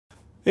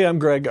Hey, I'm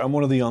Greg. I'm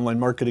one of the online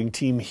marketing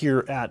team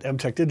here at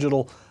Mtek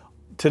Digital.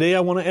 Today I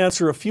want to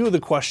answer a few of the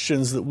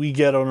questions that we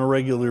get on a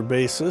regular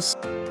basis.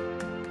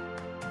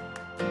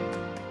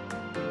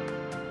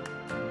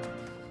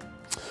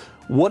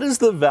 What is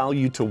the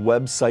value to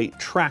website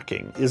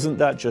tracking? Isn't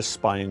that just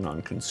spying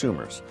on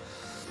consumers?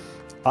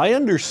 I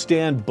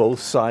understand both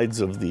sides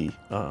of the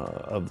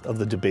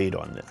debate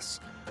on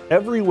this.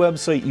 Every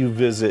website you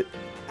visit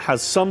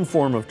has some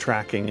form of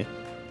tracking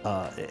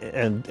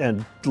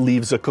and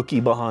leaves a cookie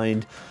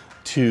behind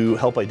to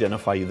help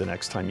identify you the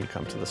next time you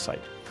come to the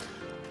site.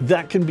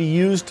 That can be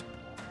used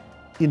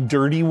in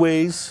dirty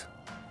ways,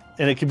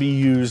 and it can be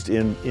used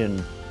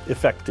in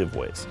effective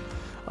ways.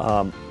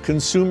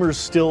 Consumers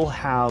still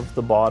have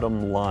the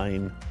bottom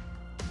line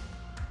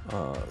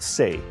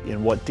say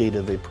in what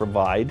data they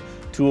provide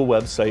to a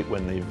website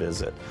when they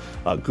visit.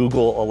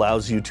 Google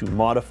allows you to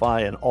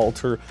modify and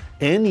alter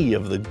any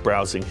of the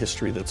browsing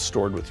history that's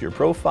stored with your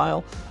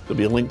profile. There'll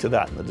be a link to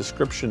that in the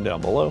description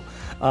down below.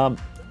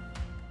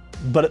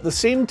 But at the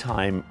same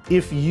time,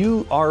 if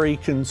you are a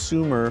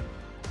consumer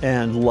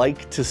and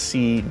like to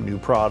see new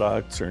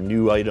products or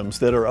new items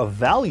that are of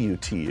value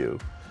to you,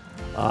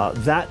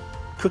 that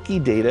cookie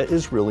data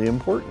is really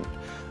important.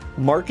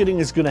 Marketing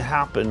is going to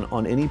happen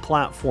on any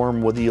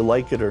platform whether you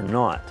like it or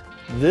not.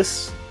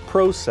 This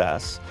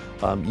process,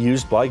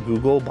 used by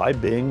Google, by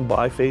Bing,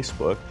 by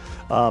Facebook,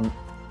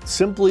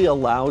 simply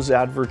allows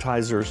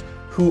advertisers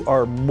who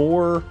are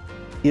more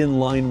in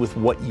line with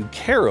what you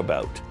care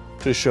about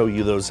to show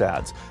you those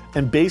ads,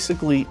 and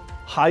basically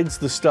hides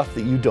the stuff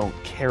that you don't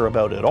care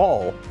about at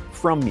all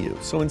from you.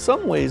 So in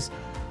some ways,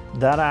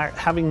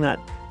 having that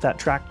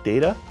tracked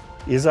data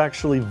is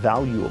actually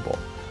valuable.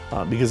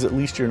 Because at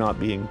least you're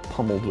not being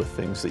pummeled with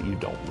things that you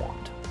don't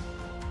want.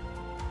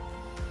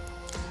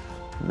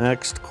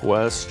 Next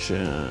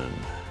question.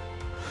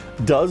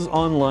 Does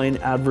online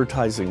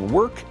advertising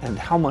work, and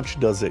how much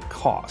does it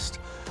cost?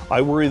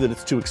 I worry that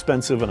it's too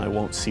expensive and I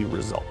won't see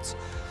results.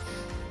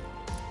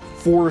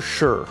 For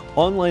sure,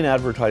 online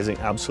advertising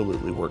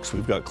absolutely works.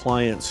 We've got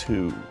clients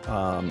who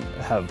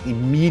have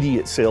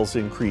immediate sales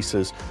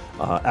increases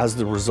as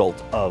the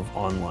result of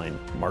online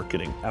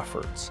marketing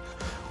efforts.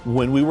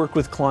 When we work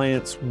with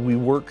clients, we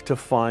work to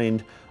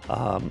find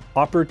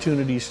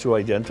opportunities to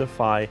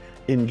identify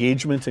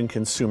engagement and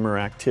consumer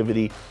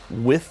activity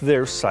with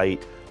their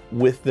site,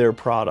 with their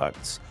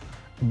products,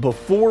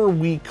 before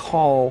we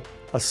call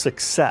a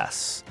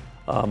success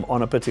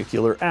on a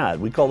particular ad.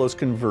 We call those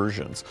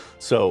conversions.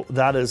 So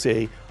that is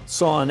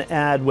saw an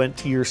ad, went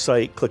to your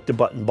site, clicked a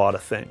button, bought a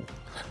thing.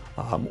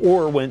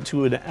 Or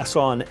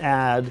saw an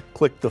ad,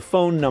 clicked the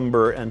phone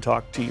number, and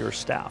talked to your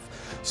staff.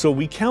 So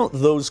we count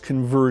those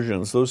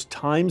conversions, those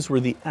times where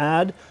the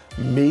ad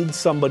made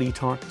somebody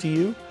talk to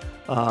you.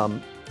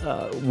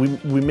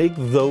 We make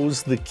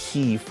those the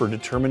key for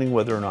determining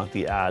whether or not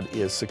the ad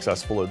is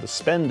successful or the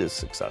spend is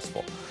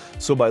successful.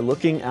 So by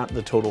looking at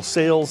the total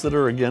sales that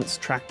are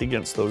tracked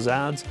against those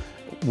ads,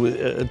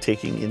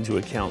 taking into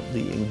account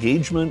the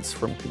engagements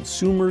from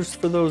consumers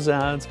for those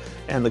ads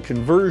and the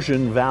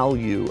conversion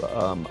value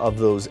of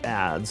those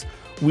ads,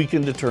 we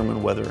can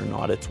determine whether or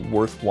not it's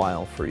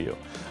worthwhile for you.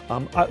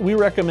 We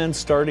recommend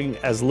starting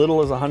as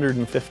little as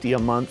 $150 a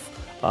month,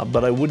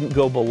 but I wouldn't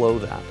go below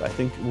that. I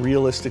think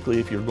realistically,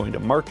 if you're going to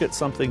market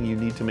something, you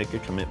need to make a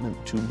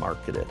commitment to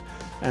market it.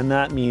 And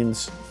that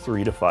means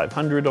 $300 to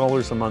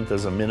 $500 a month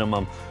as a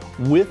minimum,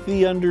 with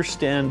the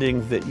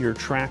understanding that you're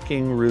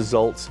tracking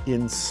results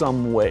in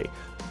some way.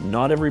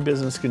 Not every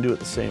business can do it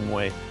the same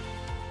way.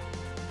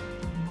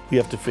 You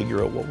have to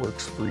figure out what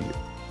works for you.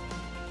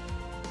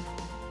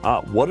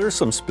 What are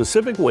some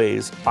specific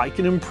ways I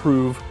can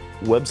improve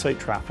website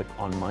traffic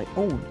on my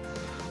own?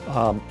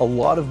 A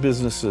lot of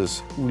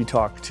businesses we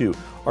talk to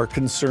are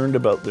concerned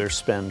about their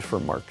spend for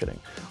marketing.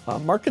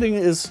 Marketing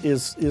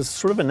is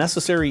sort of a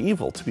necessary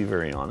evil, to be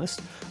very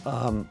honest.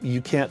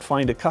 You can't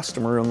find a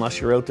customer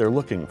unless you're out there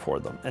looking for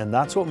them, and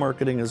that's what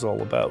marketing is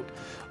all about.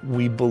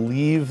 We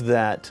believe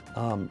that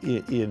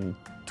in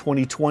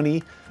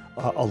 2020,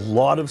 a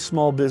lot of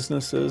small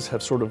businesses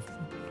have sort of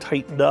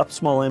tightened up,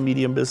 small and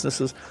medium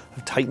businesses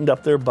have tightened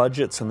up their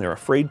budgets, and they're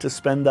afraid to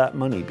spend that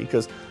money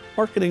because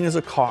marketing is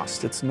a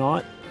cost. It's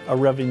not a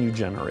revenue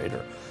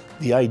generator.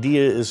 The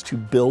idea is to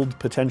build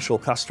potential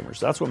customers.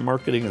 That's what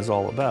marketing is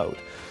all about.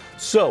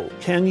 So,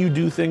 can you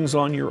do things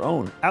on your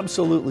own?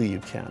 Absolutely you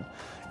can.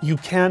 You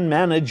can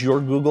manage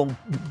your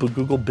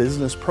Google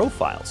business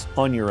profiles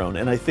on your own.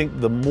 And I think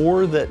the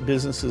more that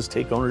businesses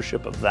take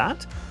ownership of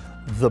that,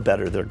 the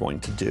better they're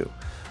going to do.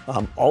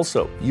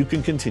 Also, you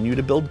can continue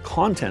to build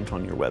content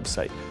on your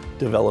website,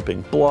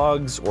 developing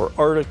blogs or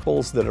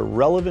articles that are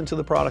relevant to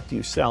the product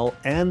you sell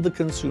and the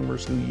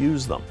consumers who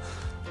use them.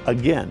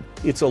 Again,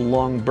 it's a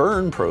long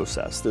burn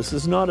process. This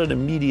is not an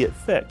immediate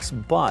fix,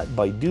 but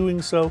by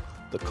doing so,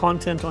 the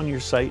content on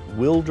your site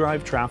will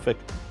drive traffic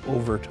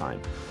over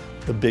time.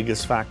 The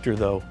biggest factor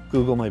though,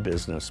 Google My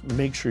Business.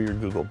 Make sure your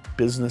Google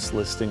business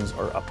listings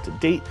are up to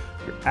date,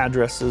 your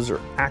addresses are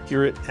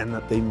accurate, and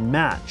that they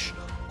match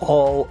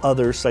all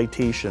other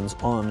citations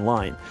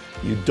online.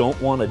 You don't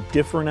want a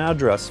different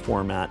address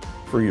format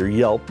for your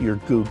Yelp, your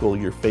Google,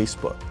 your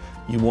Facebook.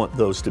 You want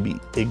those to be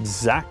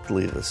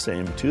exactly the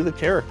same to the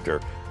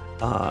character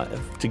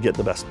to get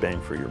the best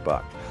bang for your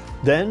buck.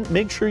 Then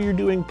make sure you're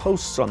doing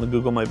posts on the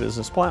Google My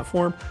Business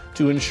platform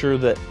to ensure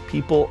that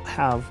people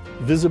have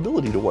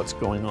visibility to what's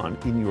going on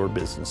in your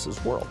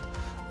business's world.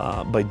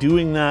 By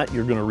doing that,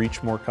 you're going to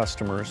reach more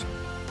customers.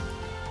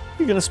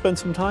 You're going to spend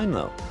some time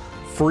though.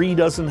 Free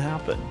doesn't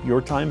happen.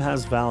 Your time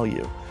has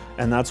value.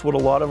 And that's what a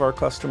lot of our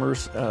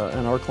customers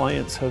and our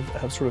clients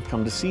have sort of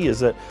come to see, is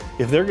that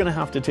if they're going to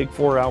have to take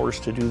 4 hours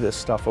to do this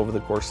stuff over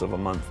the course of a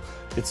month,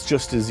 it's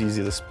just as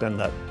easy to spend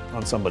that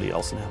on somebody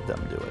else and have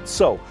them do it.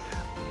 So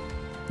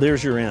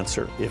there's your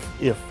answer.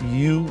 If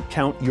you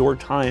count your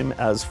time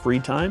as free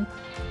time,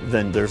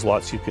 then there's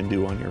lots you can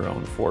do on your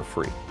own for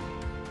free.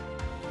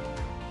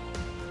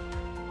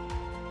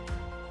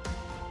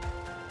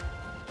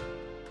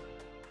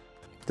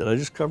 Did I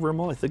just cover them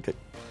all? I think I...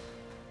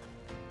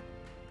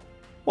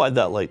 Why'd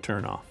that light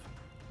turn off?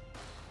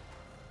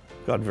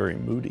 Got very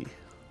moody.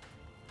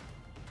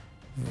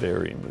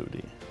 Very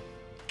moody.